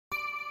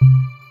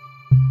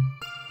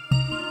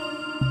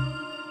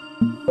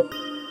Welcome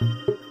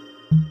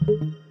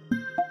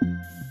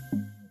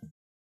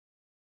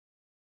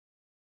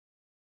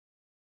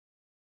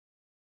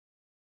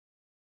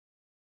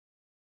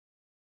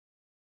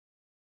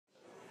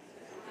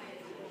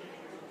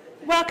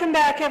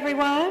back,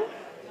 everyone. I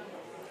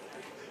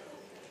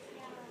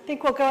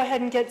think we'll go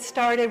ahead and get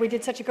started. We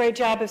did such a great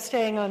job of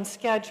staying on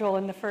schedule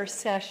in the first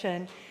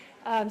session.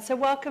 So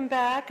welcome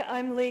back.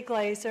 I'm Lee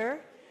Glazer.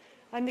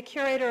 I'm the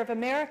curator of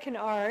American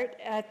art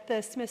at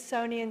the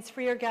Smithsonian's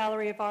Freer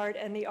Gallery of Art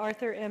and the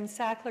Arthur M.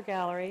 Sackler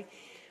Gallery,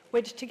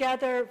 which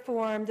together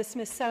form the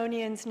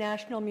Smithsonian's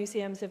National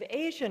Museums of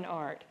Asian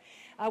Art.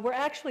 We're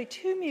actually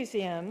two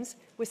museums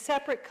with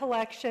separate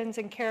collections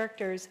and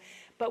characters,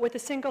 but with a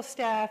single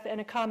staff and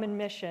a common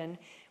mission,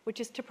 which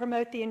is to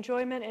promote the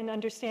enjoyment and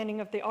understanding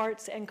of the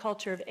arts and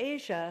culture of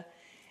Asia,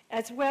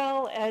 as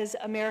well as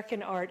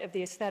American art of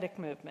the aesthetic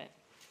movement.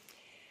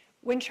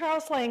 When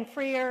Charles Lang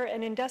Freer,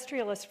 an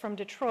industrialist from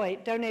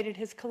Detroit, donated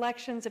his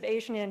collections of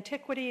Asian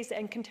antiquities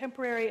and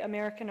contemporary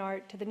American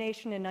art to the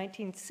nation in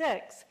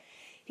 1906,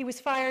 he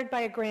was fired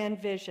by a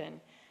grand vision,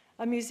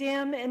 a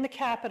museum in the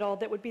capital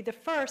that would be the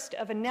first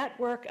of a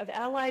network of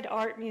allied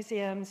art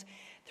museums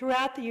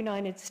throughout the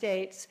United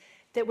States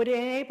that would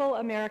enable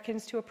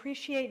Americans to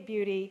appreciate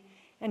beauty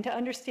and to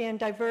understand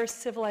diverse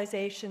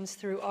civilizations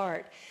through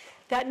art.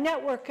 That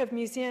network of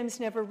museums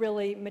never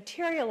really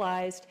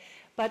materialized,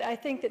 but I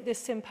think that this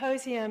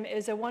symposium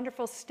is a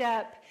wonderful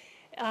step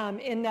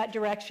in that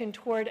direction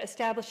toward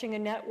establishing a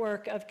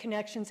network of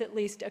connections, at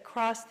least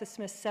across the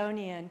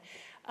Smithsonian.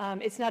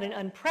 It's not an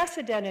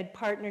unprecedented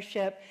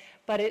partnership,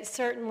 but it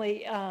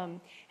certainly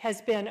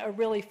has been a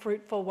really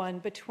fruitful one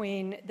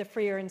between the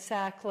Freer and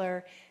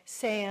Sackler,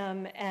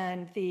 SAM,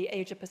 and the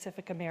Asia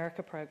Pacific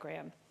America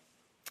program.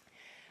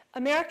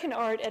 American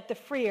art at the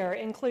Freer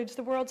includes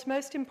the world's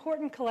most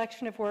important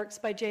collection of works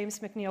by James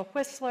McNeill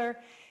Whistler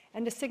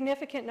and a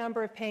significant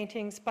number of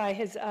paintings by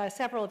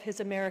several of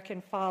his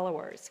American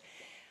followers.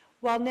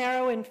 While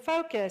narrow in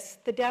focus,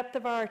 the depth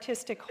of our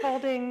artistic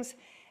holdings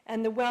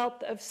and the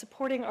wealth of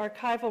supporting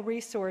archival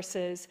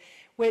resources,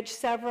 which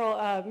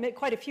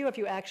quite a few of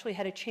you actually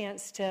had a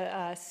chance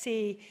to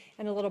see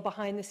in a little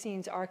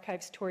behind-the-scenes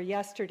archives tour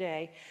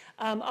yesterday.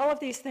 All of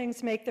these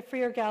things make the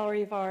Freer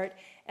Gallery of Art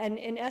an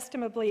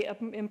inestimably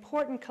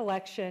important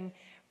collection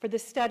for the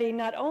study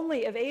not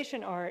only of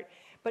Asian art,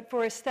 but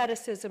for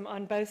aestheticism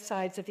on both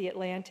sides of the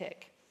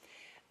Atlantic.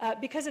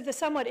 Because of the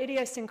somewhat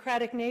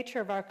idiosyncratic nature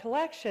of our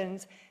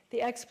collections,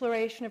 the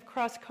exploration of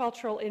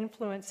cross-cultural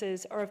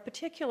influences are of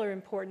particular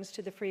importance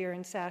to the Freer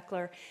and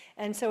Sackler,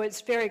 and so it's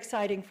very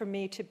exciting for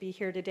me to be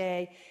here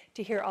today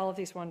to hear all of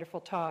these wonderful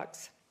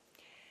talks.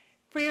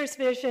 Freer's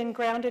vision,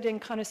 grounded in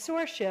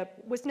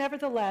connoisseurship, was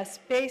nevertheless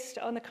based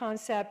on the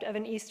concept of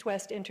an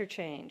east-west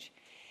interchange.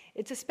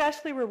 It's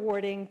especially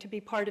rewarding to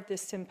be part of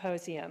this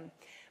symposium,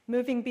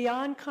 moving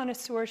beyond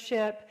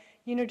connoisseurship,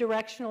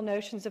 unidirectional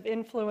notions of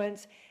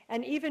influence,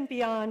 and even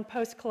beyond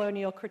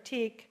post-colonial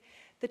critique.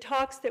 The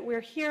talks that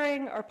we're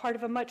hearing are part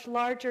of a much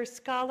larger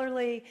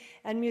scholarly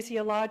and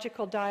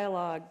museological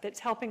dialogue that's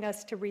helping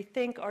us to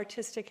rethink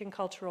artistic and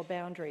cultural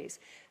boundaries.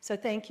 So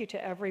thank you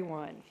to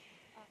everyone.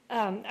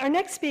 Our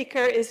next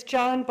speaker is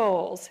John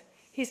Bowles.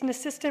 He's an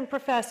assistant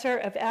professor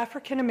of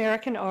African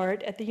American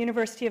art at the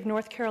University of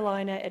North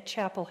Carolina at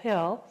Chapel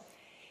Hill.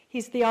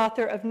 He's the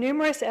author of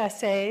numerous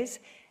essays,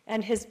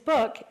 and his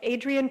book,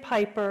 Adrian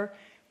Piper,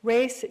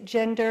 Race,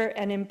 Gender,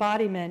 and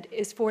Embodiment,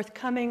 is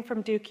forthcoming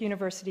from Duke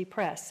University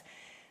Press.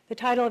 The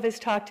title of his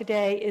talk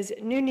today is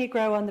New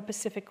Negro on the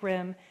Pacific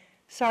Rim,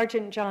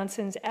 Sargent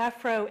Johnson's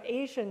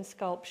Afro-Asian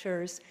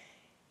Sculptures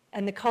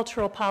and the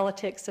Cultural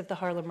Politics of the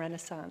Harlem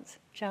Renaissance.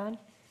 John?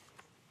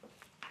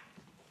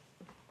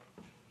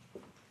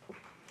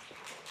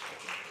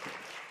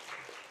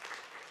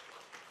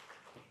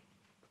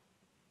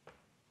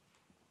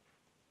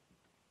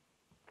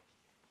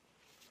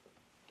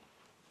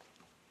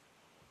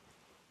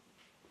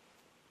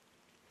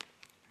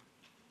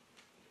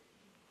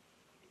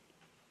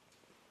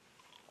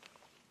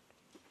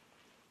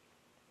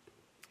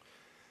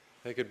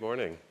 Hey, good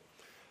morning.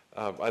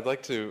 I'd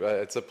like to,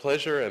 it's a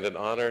pleasure and an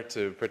honor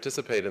to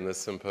participate in this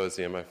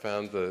symposium. I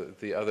found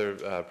the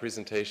other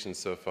presentations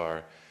so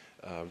far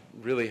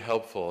really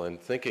helpful in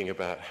thinking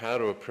about how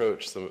to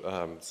approach some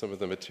of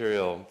the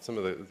material, some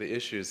of the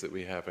issues that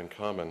we have in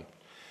common.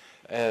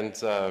 And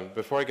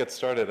before I get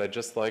started, I'd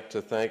just like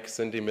to thank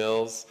Cindy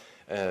Mills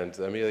and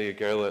Amelia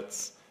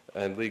Gerlitz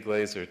and Lee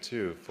Glazer,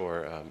 too,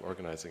 for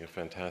organizing a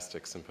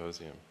fantastic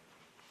symposium.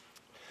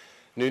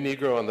 New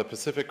Negro on the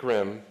Pacific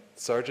Rim,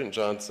 Sargent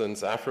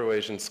Johnson's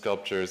Afro-Asian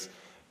Sculptures,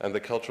 and the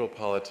Cultural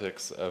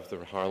Politics of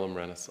the Harlem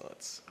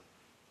Renaissance.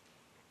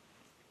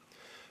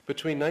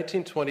 Between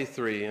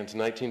 1923 and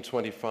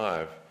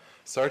 1925,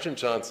 Sargent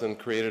Johnson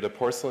created a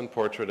porcelain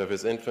portrait of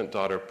his infant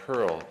daughter,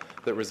 Pearl,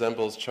 that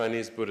resembles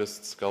Chinese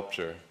Buddhist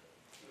sculpture.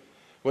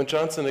 When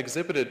Johnson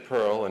exhibited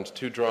Pearl and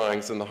two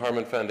drawings in the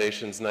Harman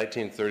Foundation's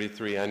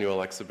 1933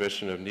 annual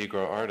exhibition of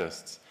Negro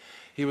artists,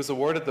 he was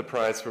awarded the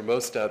prize for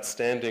most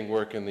outstanding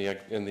work in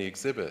the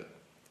exhibit.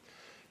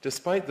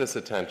 Despite this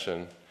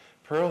attention,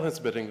 Pearl has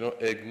been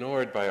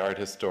ignored by art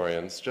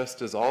historians,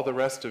 just as all the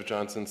rest of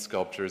Johnson's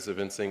sculptures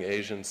evincing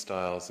Asian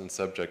styles and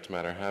subject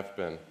matter have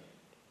been.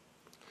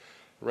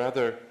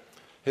 Rather,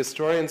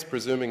 historians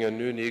presuming a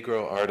new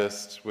Negro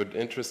artist would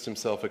interest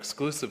himself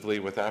exclusively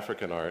with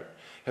African art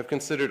have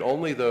considered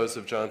only those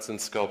of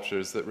Johnson's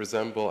sculptures that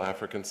resemble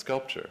African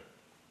sculpture.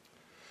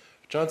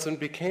 Johnson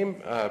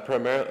became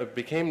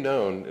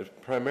known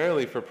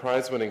primarily for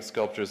prize-winning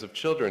sculptures of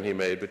children he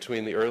made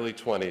between the early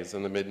 20s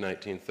and the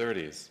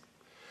mid-1930s.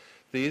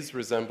 These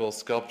resemble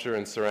sculpture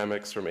and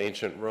ceramics from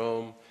ancient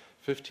Rome,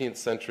 15th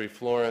century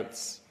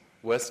Florence,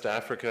 West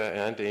Africa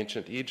and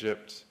ancient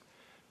Egypt,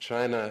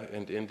 China,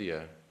 and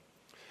India.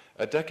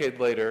 A decade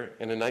later,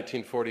 in a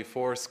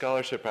 1944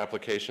 scholarship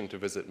application to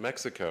visit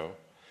Mexico,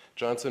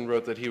 Johnson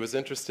wrote that he was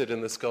interested in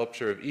the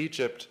sculpture of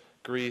Egypt,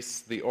 Greece,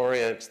 the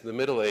Orient, the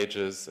Middle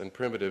Ages, and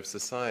primitive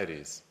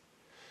societies.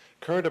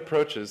 Current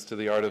approaches to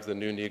the art of the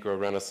new Negro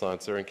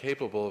Renaissance are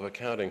incapable of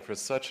accounting for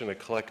such an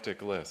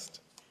eclectic list.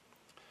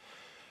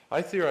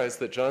 I theorize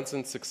that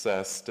Johnson's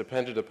success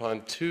depended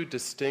upon two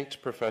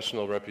distinct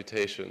professional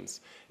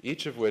reputations,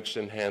 each of which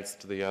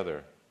enhanced the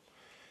other.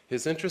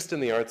 His interest in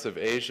the arts of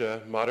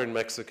Asia, modern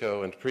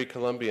Mexico, and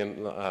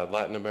pre-Columbian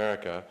Latin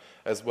America,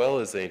 as well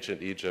as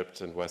ancient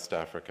Egypt and West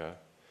Africa,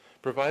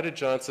 provided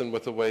Johnson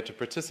with a way to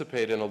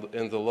participate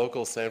in the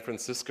local San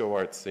Francisco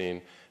art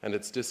scene and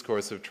its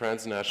discourse of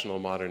transnational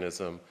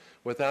modernism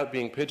without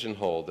being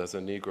pigeonholed as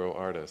a Negro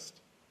artist.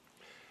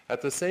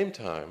 At the same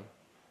time,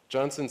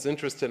 Johnson's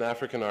interest in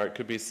African art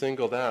could be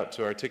singled out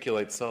to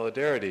articulate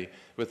solidarity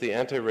with the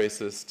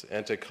anti-racist,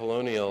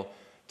 anti-colonial,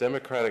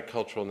 democratic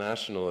cultural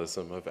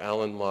nationalism of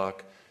Alan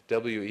Locke,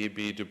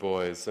 W.E.B. Du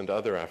Bois, and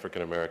other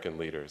African American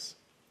leaders.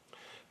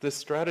 This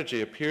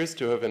strategy appears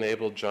to have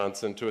enabled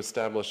Johnson to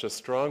establish a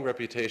strong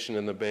reputation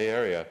in the Bay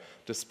Area,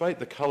 despite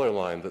the color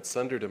line that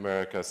sundered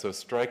America so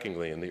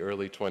strikingly in the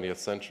early 20th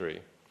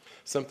century,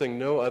 something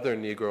no other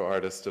Negro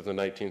artist of the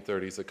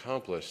 1930s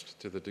accomplished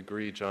to the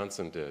degree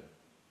Johnson did.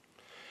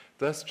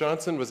 Thus,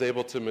 Johnson was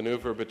able to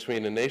maneuver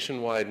between a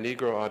nationwide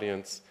Negro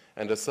audience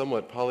and a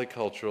somewhat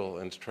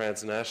polycultural and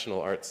transnational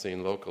art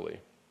scene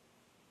locally.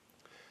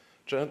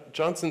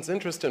 Johnson's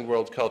interest in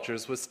world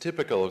cultures was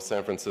typical of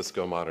San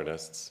Francisco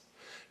modernists.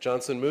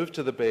 Johnson moved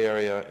to the Bay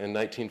Area in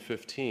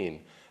 1915,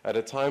 at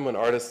a time when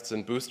artists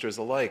and boosters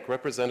alike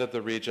represented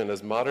the region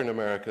as modern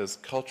America's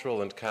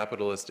cultural and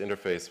capitalist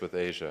interface with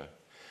Asia.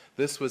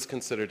 This was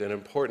considered an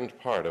important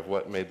part of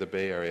what made the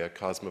Bay Area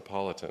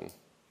cosmopolitan.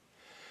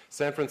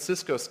 San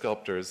Francisco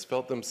sculptors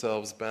felt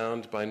themselves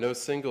bound by no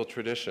single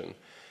tradition,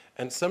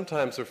 and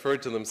sometimes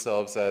referred to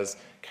themselves as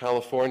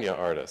California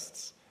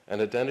artists,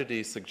 an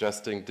identity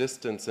suggesting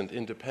distance and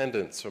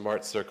independence from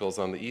art circles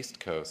on the East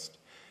Coast,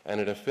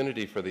 and an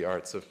affinity for the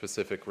arts of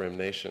Pacific Rim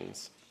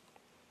nations.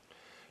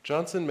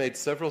 Johnson made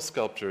several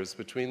sculptures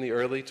between the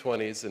early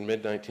 20s and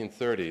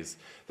mid-1930s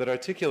that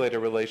articulate a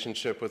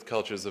relationship with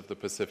cultures of the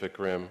Pacific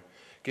Rim,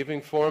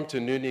 giving form to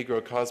new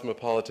Negro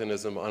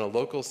cosmopolitanism on a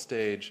local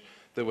stage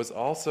that was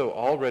also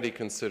already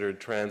considered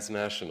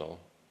transnational.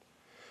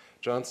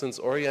 Johnson's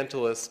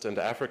Orientalist and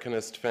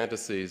Africanist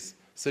fantasies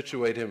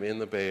situate him in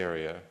the Bay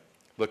Area,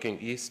 looking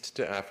east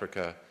to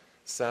Africa,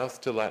 south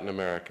to Latin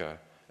America,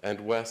 and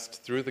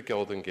west through the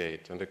Golden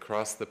Gate and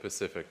across the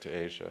Pacific to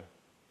Asia.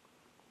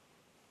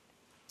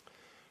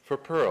 For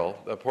Pearl,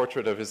 a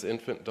portrait of his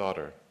infant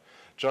daughter,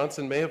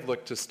 Johnson may have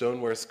looked to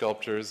stoneware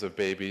sculptures of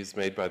babies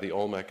made by the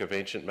Olmec of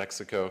ancient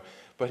Mexico,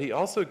 but he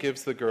also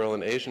gives the girl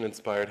an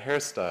Asian-inspired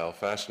hairstyle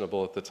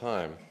fashionable at the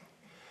time.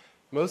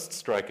 Most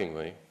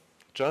strikingly,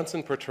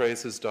 Johnson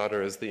portrays his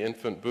daughter as the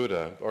infant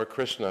Buddha, or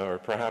Krishna, or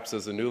perhaps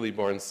as a newly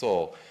born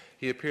soul.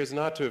 He appears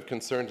not to have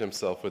concerned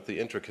himself with the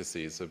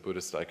intricacies of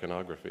Buddhist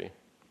iconography.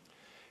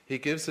 He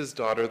gives his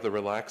daughter the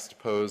relaxed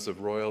pose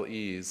of royal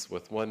ease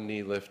with one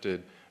knee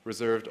lifted,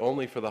 reserved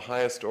only for the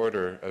highest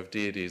order of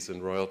deities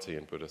and royalty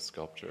in Buddhist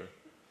sculpture.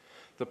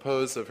 The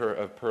pose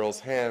of Pearl's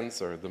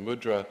hands, or the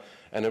mudra,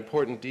 an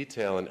important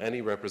detail in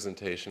any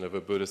representation of a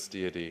Buddhist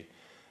deity,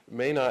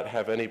 may not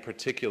have any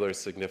particular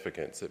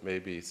significance. It may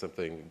be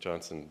something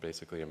Johnson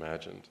basically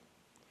imagined.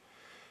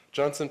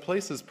 Johnson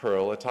places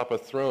Pearl atop a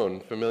throne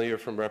familiar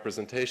from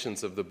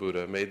representations of the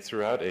Buddha made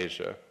throughout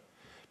Asia,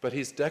 but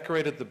he's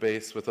decorated the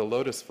base with a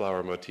lotus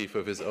flower motif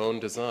of his own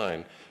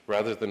design,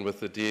 rather than with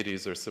the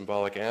deities or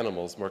symbolic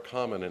animals more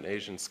common in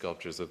Asian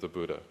sculptures of the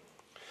Buddha.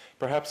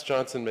 Perhaps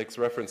Johnson makes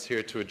reference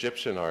here to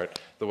Egyptian art,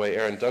 the way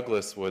Aaron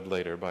Douglas would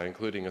later by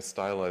including a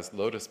stylized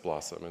lotus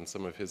blossom in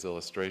some of his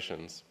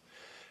illustrations.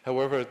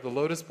 However, the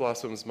lotus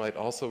blossoms might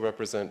also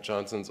represent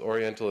Johnson's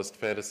Orientalist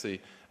fantasy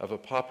of a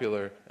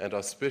popular and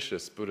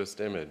auspicious Buddhist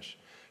image,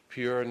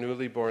 pure,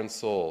 newly born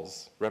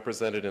souls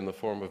represented in the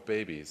form of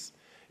babies,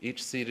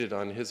 each seated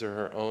on his or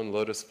her own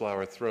lotus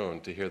flower throne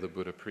to hear the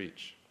Buddha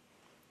preach.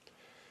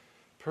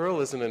 Pearl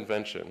is an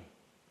invention,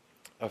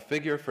 a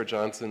figure for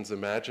Johnson's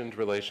imagined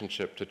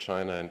relationship to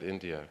China and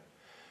India,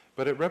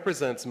 but it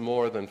represents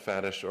more than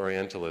faddish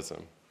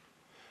Orientalism.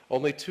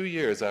 Only 2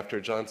 years after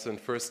Johnson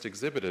first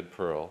exhibited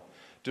Pearl,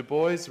 Du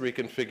Bois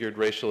reconfigured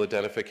racial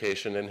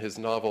identification in his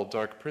novel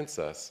Dark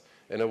Princess,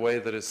 in a way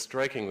that is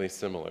strikingly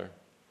similar.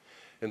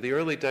 In the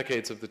early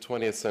decades of the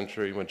 20th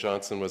century, when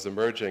Johnson was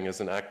emerging as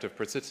an active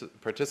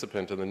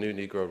participant in the new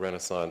Negro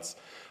Renaissance,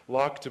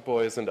 Locke, Du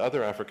Bois, and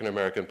other African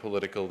American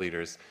political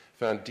leaders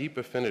found deep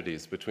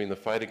affinities between the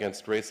fight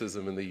against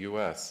racism in the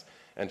US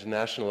and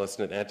nationalist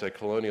and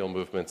anti-colonial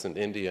movements in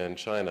India and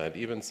China, and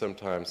even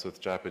sometimes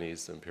with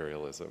Japanese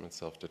imperialism and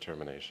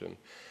self-determination.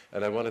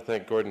 And I want to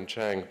thank Gordon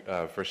Chang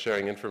for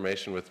sharing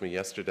information with me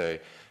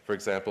yesterday, for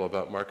example,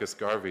 about Marcus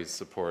Garvey's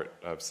support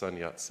of Sun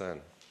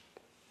Yat-sen.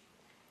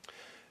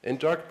 In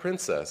Dark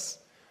Princess,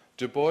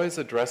 Du Bois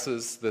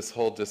addresses this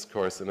whole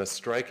discourse in a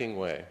striking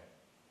way.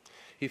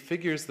 He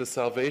figures the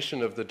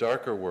salvation of the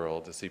darker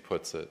world, as he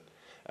puts it,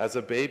 as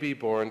a baby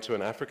born to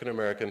an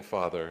African-American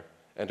father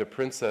and a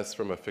princess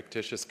from a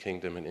fictitious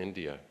kingdom in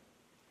India.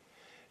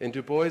 In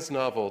Du Bois'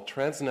 novel,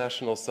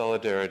 transnational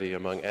solidarity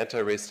among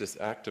anti-racist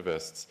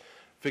activists,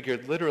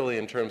 figured literally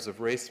in terms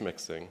of race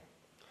mixing,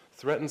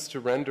 threatens to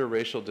render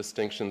racial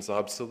distinctions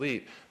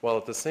obsolete, while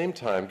at the same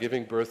time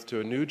giving birth to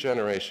a new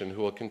generation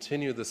who will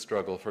continue the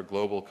struggle for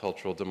global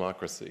cultural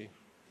democracy.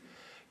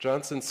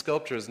 Johnson's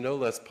sculpture is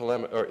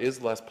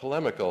less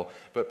polemical,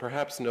 but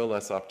perhaps no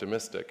less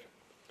optimistic.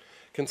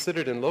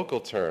 Considered in local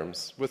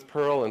terms, with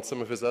Pearl and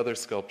some of his other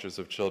sculptures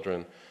of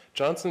children,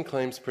 Johnson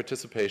claims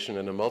participation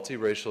in a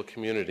multiracial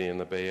community in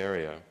the Bay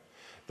Area,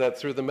 that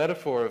through the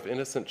metaphor of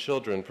innocent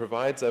children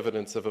provides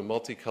evidence of a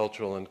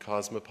multicultural and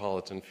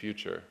cosmopolitan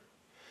future.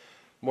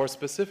 More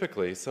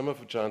specifically, some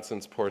of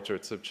Johnson's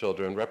portraits of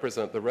children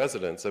represent the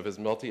residents of his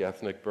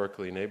multi-ethnic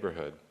Berkeley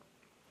neighborhood.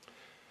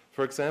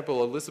 For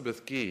example,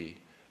 Elizabeth Gee,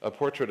 a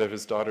portrait of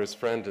his daughter's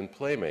friend and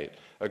playmate,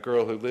 a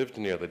girl who lived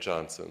near the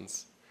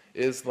Johnsons,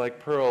 is, like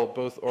Pearl,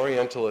 both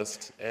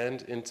Orientalist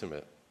and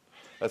intimate,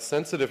 a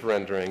sensitive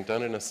rendering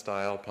done in a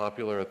style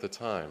popular at the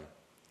time.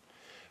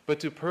 But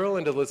do Pearl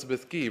and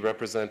Elizabeth Gee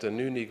represent a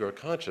new Negro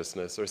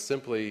consciousness, or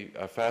simply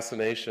a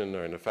fascination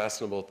or a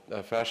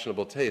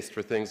fashionable taste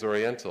for things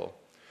Oriental?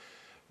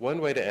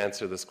 One way to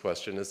answer this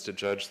question is to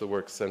judge the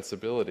work's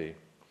sensibility.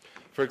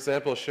 For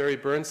example, Sherry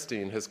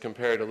Bernstein has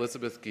compared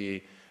Elizabeth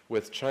Gee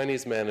with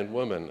Chinese Man and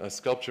Woman, a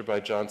sculpture by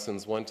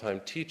Johnson's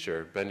one-time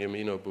teacher,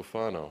 Beniamino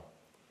Bufano.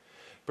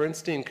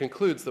 Bernstein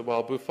concludes that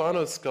while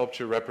Bufano's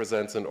sculpture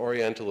represents an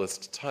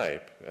Orientalist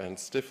type, and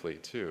stiffly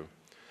too,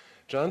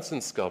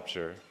 Johnson's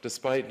sculpture,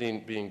 despite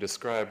being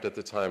described at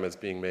the time as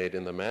being made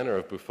in the manner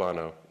of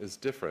Bufano, is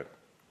different.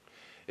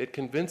 It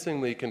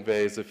convincingly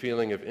conveys a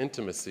feeling of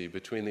intimacy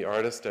between the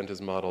artist and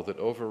his model that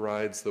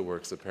overrides the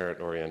work's apparent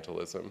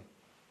Orientalism.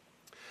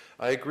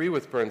 I agree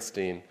with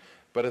Bernstein,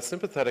 but a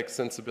sympathetic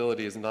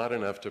sensibility is not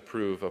enough to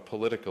prove a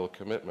political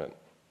commitment.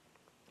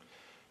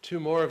 Two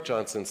more of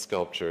Johnson's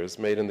sculptures,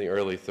 made in the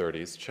early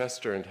 30s,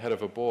 Chester and Head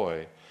of a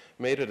Boy,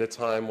 made at a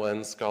time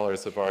when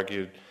scholars have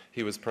argued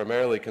he was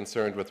primarily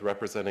concerned with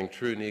representing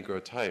true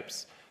Negro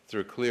types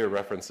through clear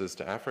references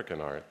to African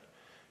art,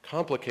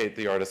 complicate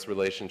the artist's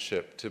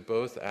relationship to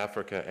both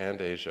Africa and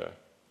Asia.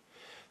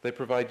 They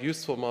provide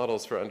useful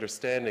models for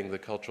understanding the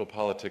cultural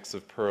politics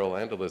of Pearl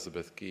and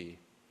Elizabeth Gee.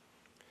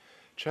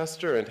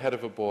 Chester and Head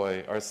of a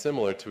Boy are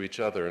similar to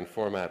each other in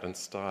format and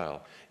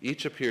style.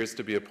 Each appears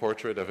to be a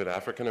portrait of an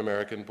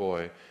African-American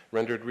boy,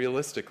 rendered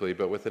realistically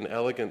but with an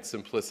elegant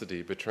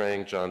simplicity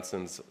betraying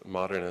Johnson's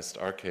modernist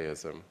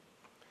archaism.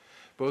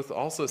 Both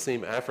also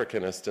seem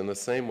Africanist in the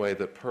same way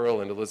that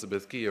Pearl and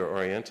Elizabeth Gee are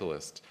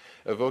Orientalist,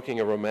 evoking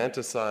a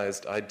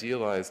romanticized,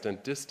 idealized,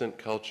 and distant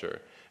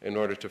culture in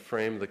order to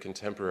frame the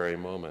contemporary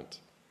moment.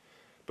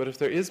 But if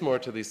there is more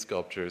to these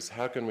sculptures,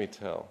 how can we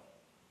tell?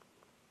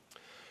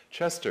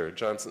 Chester,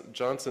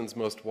 Johnson's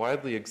most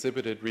widely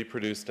exhibited,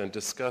 reproduced, and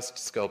discussed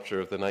sculpture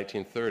of the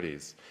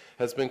 1930s,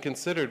 has been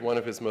considered one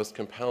of his most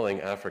compelling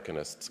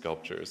Africanist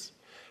sculptures.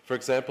 For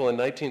example, in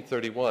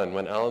 1931,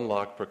 when Alan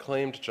Locke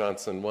proclaimed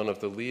Johnson one of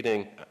the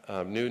leading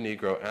new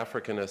Negro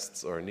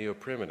Africanists, or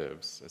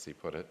neo-primitives, as he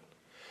put it,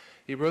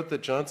 he wrote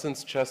that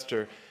Johnson's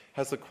Chester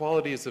has the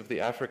qualities of the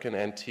African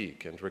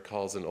antique and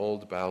recalls an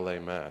old ballet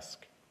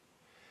mask.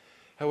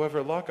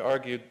 However, Locke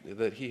argued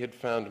that he had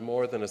found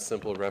more than a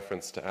simple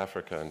reference to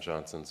Africa in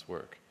Johnson's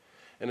work.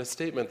 In a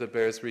statement that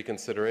bears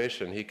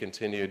reconsideration, he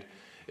continued,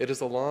 "It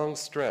is a long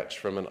stretch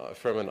from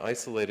an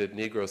isolated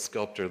Negro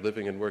sculptor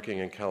living and working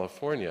in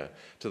California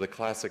to the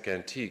classic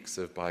antiques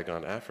of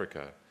bygone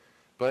Africa.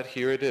 But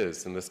here it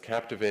is in this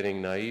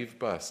captivating, naive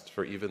bust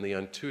for even the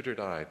untutored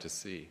eye to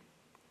see."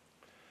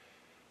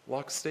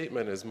 Locke's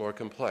statement is more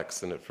complex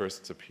than it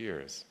first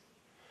appears.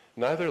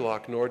 Neither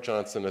Locke nor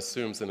Johnson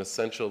assumes an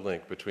essential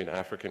link between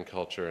African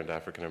culture and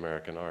African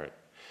American art.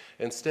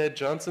 Instead,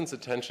 Johnson's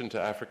attention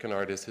to African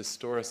art is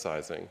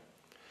historicizing.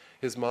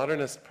 His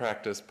modernist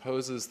practice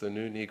poses the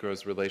new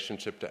Negro's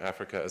relationship to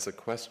Africa as a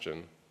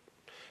question.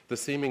 The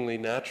seemingly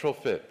natural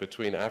fit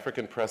between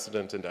African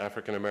precedent and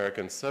African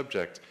American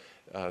subject,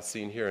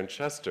 seen here in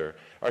Chester,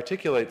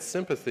 articulates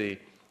sympathy,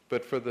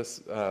 but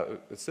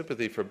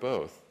sympathy for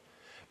both.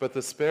 But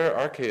the spare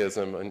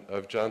archaism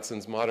of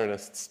Johnson's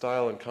modernist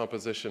style and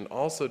composition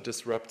also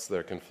disrupts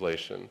their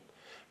conflation,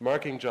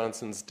 marking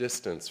Johnson's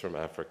distance from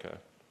Africa.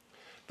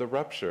 The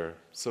rupture,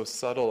 so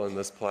subtle in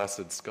this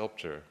placid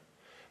sculpture,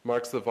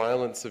 marks the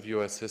violence of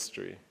U.S.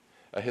 history,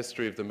 a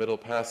history of the Middle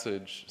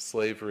Passage,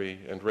 slavery,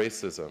 and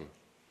racism.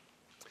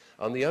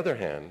 On the other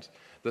hand,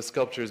 the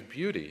sculpture's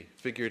beauty,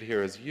 figured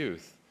here as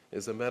youth,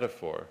 is a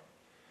metaphor.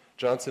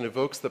 Johnson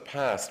evokes the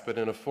past, but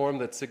in a form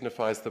that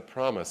signifies the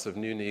promise of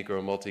new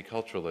Negro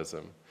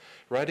multiculturalism.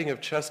 Writing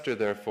of Chester,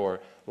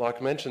 therefore,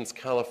 Locke mentions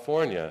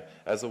California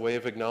as a way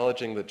of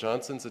acknowledging that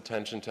Johnson's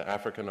attention to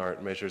African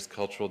art measures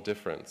cultural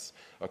difference,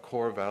 a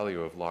core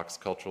value of Locke's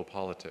cultural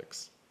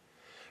politics.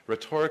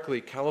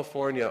 Rhetorically,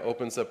 California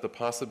opens up the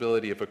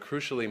possibility of a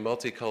crucially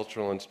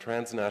multicultural and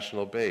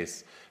transnational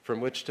base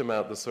from which to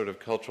mount the sort of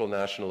cultural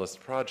nationalist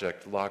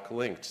project Locke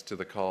linked to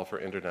the call for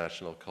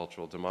international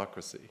cultural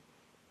democracy.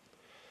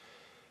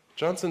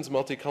 Johnson's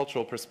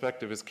multicultural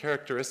perspective is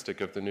characteristic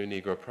of the New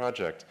Negro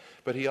Project,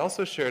 but he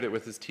also shared it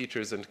with his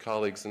teachers and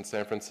colleagues in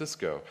San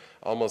Francisco,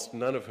 almost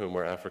none of whom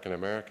were African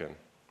American.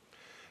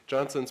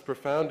 Johnson's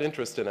profound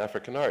interest in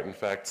African art, in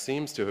fact,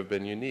 seems to have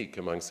been unique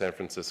among San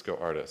Francisco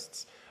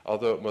artists,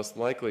 although it most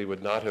likely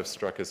would not have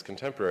struck his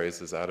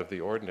contemporaries as out of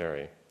the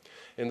ordinary.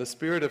 In the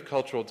spirit of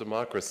cultural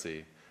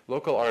democracy,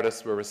 local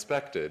artists were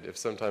respected, if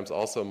sometimes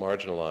also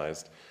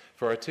marginalized,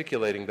 for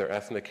articulating their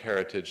ethnic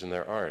heritage in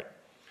their art.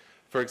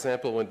 For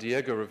example, when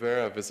Diego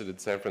Rivera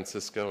visited San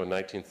Francisco in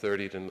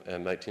 1930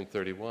 and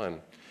 1931,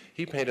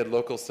 he painted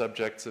local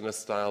subjects in a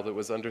style that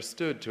was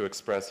understood to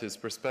express his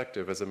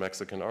perspective as a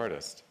Mexican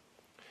artist.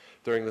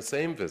 During the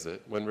same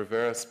visit, when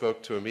Rivera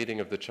spoke to a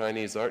meeting of the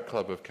Chinese Art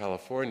Club of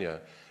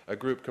California, a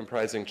group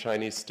comprising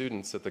Chinese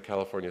students at the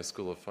California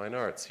School of Fine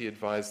Arts, he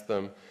advised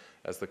them,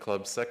 as the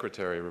club's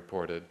secretary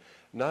reported,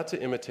 not to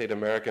imitate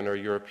American or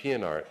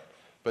European art,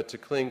 but to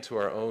cling to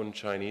our own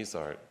Chinese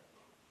art.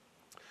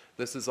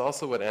 This is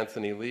also what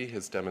Anthony Lee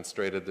has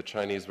demonstrated the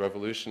Chinese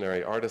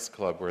Revolutionary Artists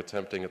Club were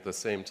attempting at the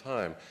same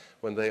time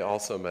when they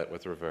also met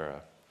with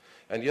Rivera.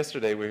 And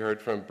yesterday we heard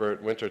from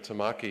Bert Winter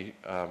Tamaki,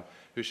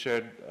 who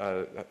shared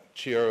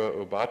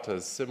Chihiro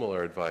Obata's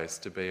similar advice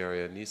to Bay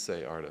Area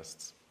Nisei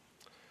artists.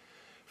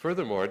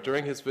 Furthermore,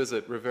 during his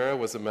visit, Rivera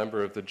was a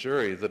member of the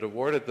jury that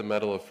awarded the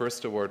Medal of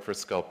First Award for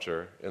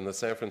Sculpture in the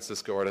San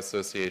Francisco Art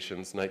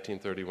Association's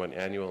 1931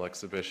 annual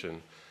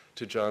exhibition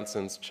to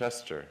Johnson's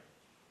Chester.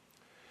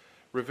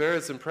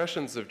 Rivera's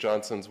impressions of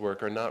Johnson's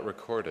work are not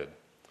recorded,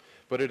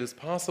 but it is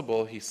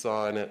possible he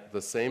saw in it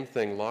the same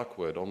thing Locke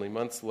would, only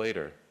months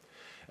later,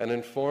 an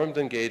informed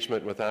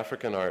engagement with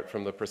African art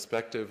from the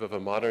perspective of a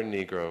modern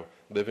Negro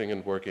living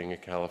and working in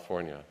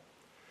California.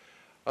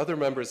 Other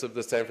members of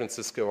the San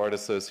Francisco Art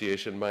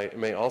Association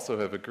may also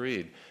have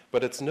agreed,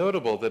 but it's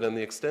notable that in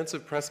the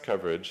extensive press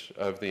coverage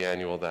of the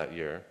annual that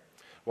year,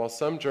 while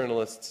some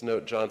journalists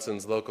note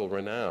Johnson's local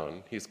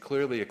renown, he's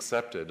clearly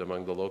accepted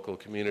among the local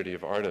community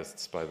of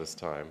artists by this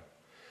time.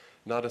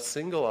 Not a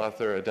single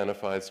author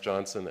identifies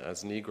Johnson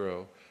as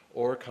Negro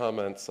or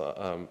comments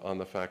on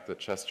the fact that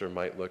Chester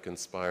might look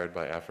inspired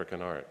by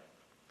African art.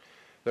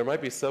 There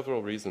might be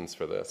several reasons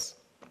for this.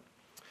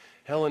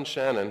 Helen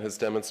Shannon has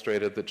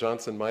demonstrated that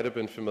Johnson might have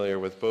been familiar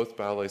with both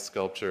ballet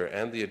sculpture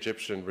and the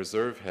Egyptian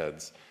reserve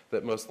heads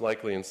that most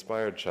likely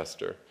inspired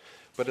Chester,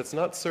 but it's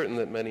not certain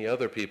that many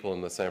other people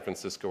in the San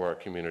Francisco art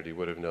community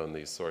would have known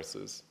these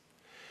sources.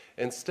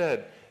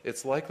 Instead,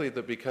 it's likely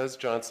that because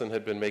Johnson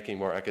had been making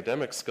more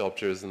academic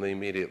sculptures in the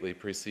immediately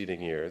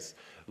preceding years,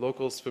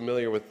 locals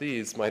familiar with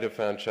these might have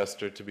found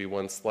Chester to be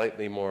one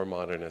slightly more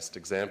modernist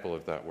example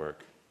of that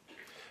work.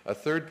 A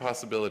third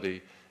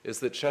possibility is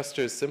that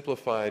Chester's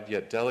simplified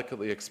yet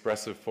delicately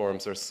expressive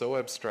forms are so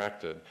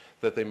abstracted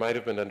that they might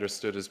have been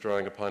understood as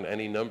drawing upon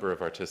any number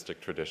of artistic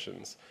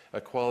traditions,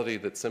 a quality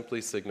that simply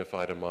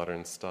signified a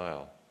modern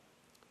style.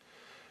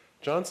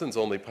 Johnson's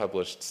only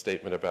published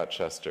statement about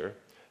Chester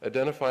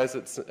identifies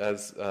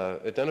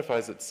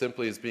it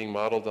simply as being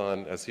modeled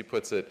on, as he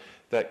puts it,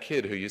 that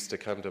kid who used to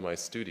come to my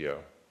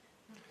studio.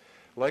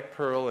 Like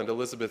Pearl and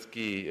Elizabeth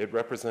Gee, it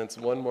represents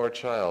one more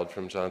child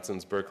from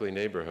Johnson's Berkeley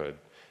neighborhood,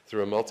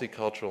 through a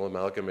multicultural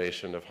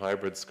amalgamation of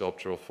hybrid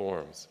sculptural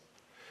forms.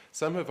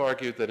 Some have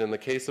argued that in the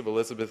case of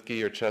Elizabeth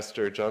Gee or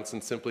Chester,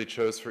 Johnson simply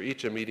chose for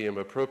each a medium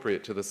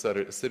appropriate to the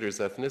sitter's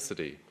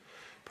ethnicity.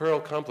 Pearl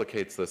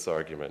complicates this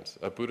argument,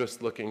 a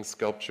Buddhist-looking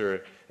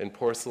sculpture in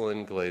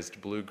porcelain glazed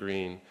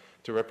blue-green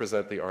to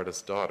represent the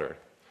artist's daughter.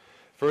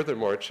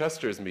 Furthermore,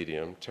 Chester's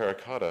medium,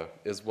 terracotta,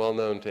 is well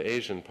known to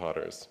Asian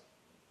potters.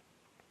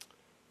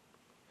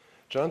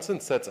 Johnson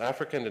sets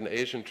African and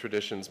Asian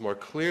traditions more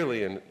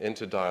clearly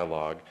into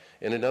dialogue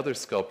in another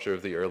sculpture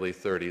of the early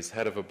 30s,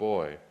 Head of a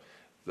Boy,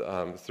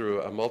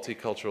 through the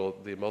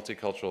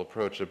multicultural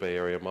approach of Bay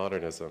Area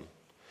modernism.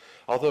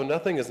 Although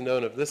nothing is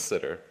known of this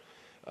sitter,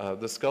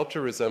 the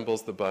sculpture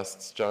resembles the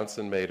busts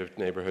Johnson made of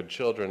neighborhood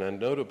children, and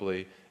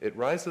notably, it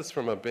rises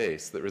from a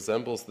base that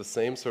resembles the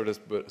same sort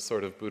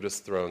of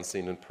Buddhist throne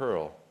seen in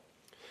Pearl.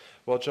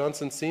 While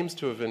Johnson seems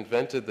to have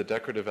invented the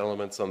decorative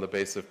elements on the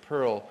base of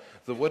Pearl,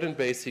 the wooden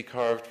base he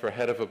carved for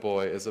Head of a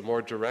Boy is a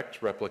more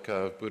direct replica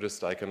of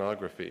Buddhist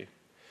iconography.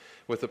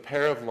 with a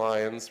pair of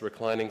lions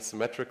reclining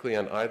symmetrically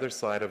on either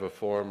side of a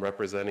form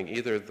representing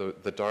either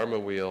the Dharma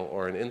wheel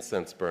or an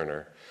incense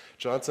burner.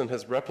 Johnson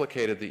has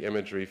replicated the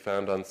imagery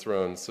found on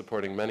thrones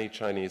supporting many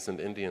Chinese and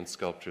Indian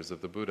sculptures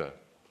of the Buddha.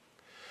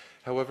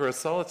 However, a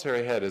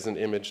solitary head is an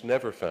image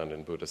never found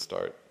in Buddhist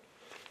art.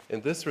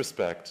 In this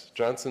respect,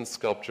 Johnson's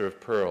sculpture of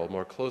Pearl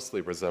more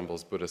closely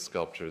resembles Buddhist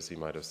sculptures he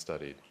might have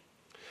studied.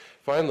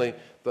 Finally,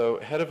 though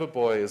Head of a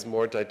Boy is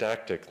more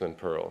didactic than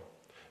Pearl,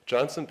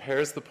 Johnson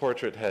pairs the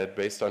portrait head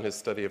based on his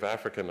study of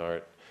African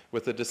art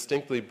with a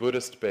distinctly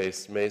Buddhist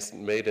base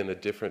made in a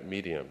different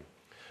medium.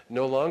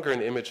 No longer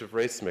an image of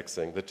race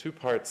mixing, the two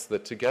parts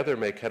that together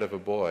make Head of a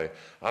Boy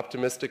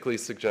optimistically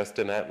suggest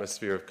an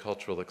atmosphere of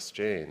cultural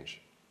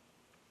exchange.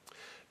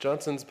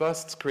 Johnson's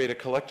busts create a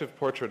collective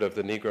portrait of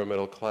the Negro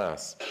middle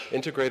class,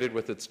 integrated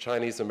with its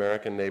Chinese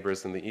American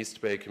neighbors in the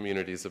East Bay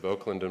communities of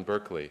Oakland and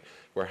Berkeley,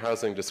 where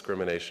housing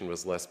discrimination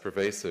was less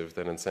pervasive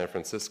than in San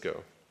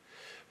Francisco.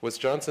 Was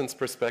Johnson's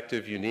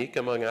perspective unique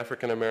among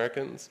African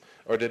Americans,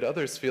 or did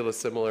others feel a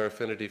similar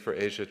affinity for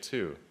Asia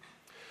too?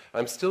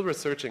 I'm still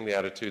researching the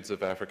attitudes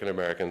of African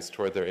Americans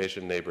toward their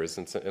Asian neighbors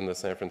in the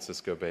San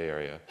Francisco Bay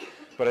Area.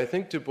 But I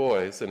think Du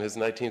Bois, in his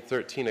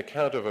 1913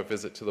 account of a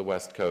visit to the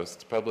West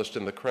Coast, published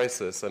in The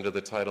Crisis under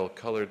the title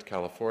Colored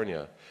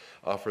California,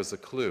 offers a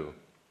clue.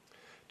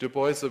 Du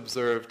Bois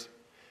observed,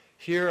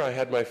 "Here I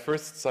had my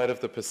first sight of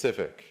the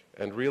Pacific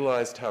and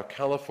realized how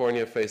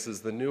California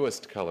faces the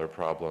newest color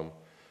problem,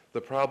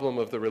 the problem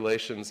of the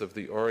relations of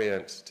the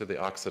Orient to the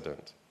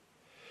Occident.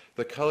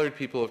 The colored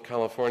people of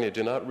California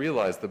do not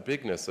realize the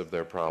bigness of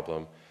their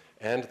problem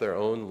and their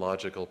own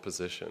logical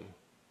position."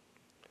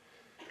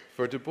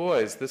 For Du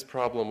Bois, this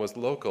problem was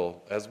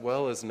local as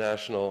well as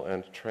national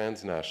and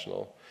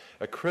transnational,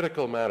 a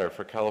critical matter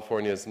for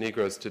California's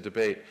Negroes to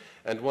debate,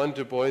 and one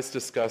Du Bois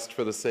discussed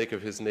for the sake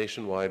of his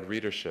nationwide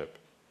readership.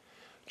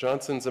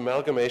 Johnson's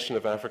amalgamation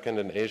of African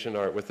and Asian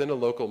art within a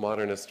local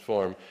modernist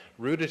form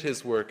rooted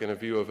his work in a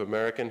view of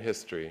American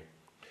history,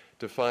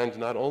 defined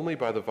not only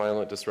by the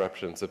violent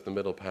disruptions of the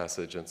Middle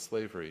Passage and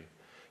slavery,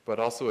 but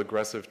also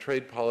aggressive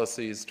trade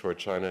policies toward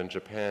China and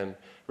Japan,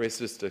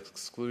 racist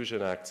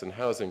exclusion acts and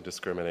housing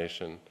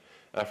discrimination,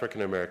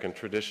 African American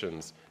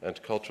traditions,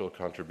 and cultural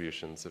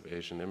contributions of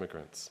Asian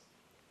immigrants.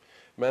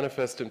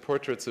 Manifest in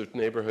portraits of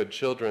neighborhood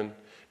children,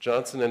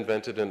 Johnson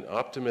invented an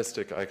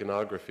optimistic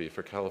iconography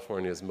for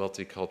California's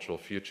multicultural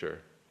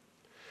future.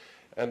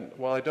 And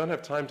while I don't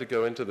have time to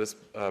go into this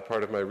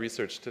part of my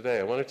research today,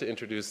 I wanted to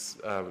introduce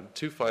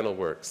two final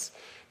works,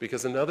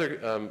 because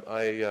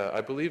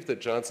I believe that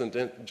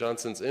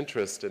Johnson's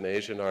interest in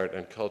Asian art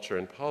and culture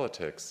and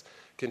politics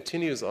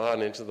continues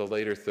on into the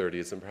later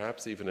 30s and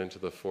perhaps even into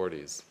the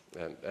 40s,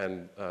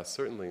 and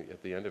certainly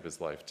at the end of his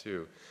life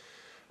too.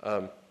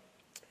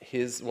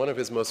 One of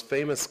his most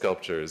famous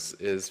sculptures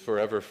is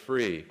Forever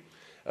Free,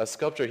 a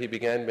sculpture he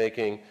began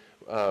making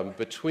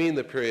between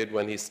the period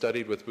when he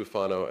studied with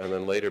Buffano and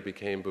then later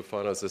became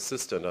Buffano's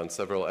assistant on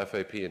several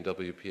FAP and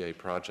WPA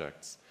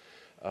projects.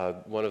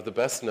 One of the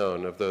best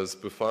known of those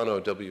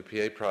Buffano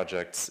WPA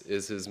projects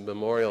is his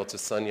memorial to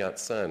Sun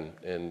Yat-sen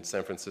in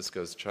San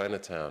Francisco's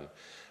Chinatown,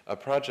 a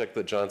project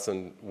that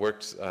Johnson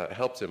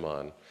helped him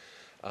on,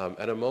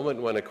 at a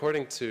moment when,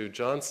 according to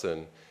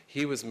Johnson,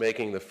 he was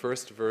making the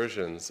first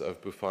versions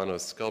of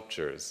Buffano's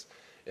sculptures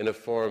in a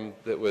form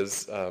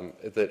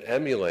that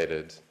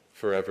emulated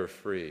Forever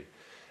Free.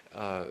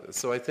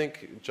 So I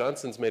think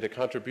Johnson's made a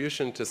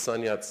contribution to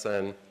Sun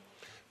Yat-sen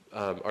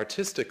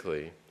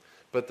artistically,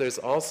 but there's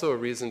also a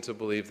reason to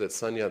believe that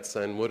Sun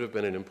Yat-sen would have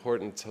been an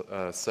important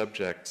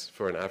subject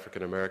for an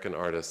African-American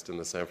artist in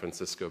the San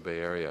Francisco Bay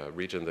Area, a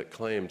region that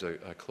claimed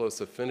a close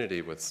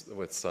affinity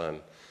with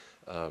Sun.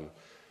 Sun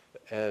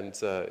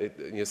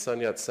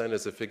Yat-sen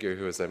is a figure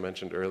who, as I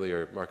mentioned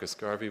earlier, Marcus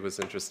Garvey was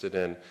interested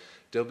in.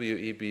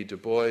 W.E.B. Du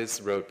Bois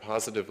wrote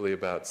positively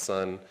about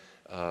Sun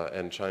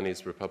and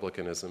Chinese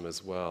republicanism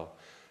as well.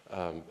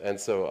 And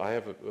so I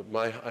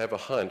have a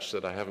hunch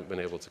that I haven't been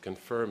able to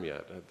confirm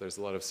yet. There's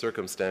a lot of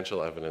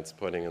circumstantial evidence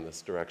pointing in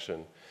this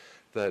direction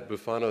that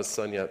Buffano's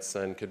Sun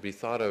Yat-sen could be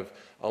thought of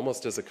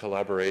almost as a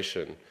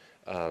collaboration,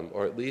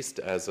 or at least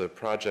as a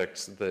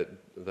project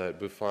that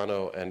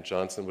Buffano and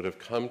Johnson would have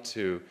come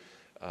to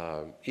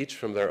each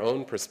from their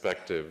own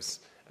perspectives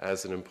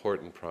as an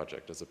important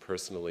project, as a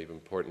personally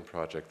important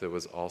project that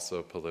was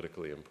also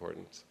politically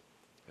important.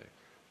 Okay.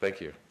 Thank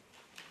you.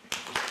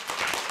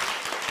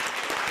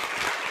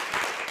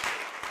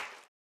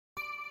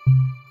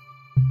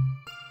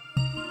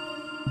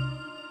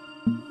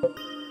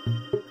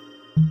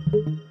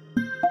 Thank you.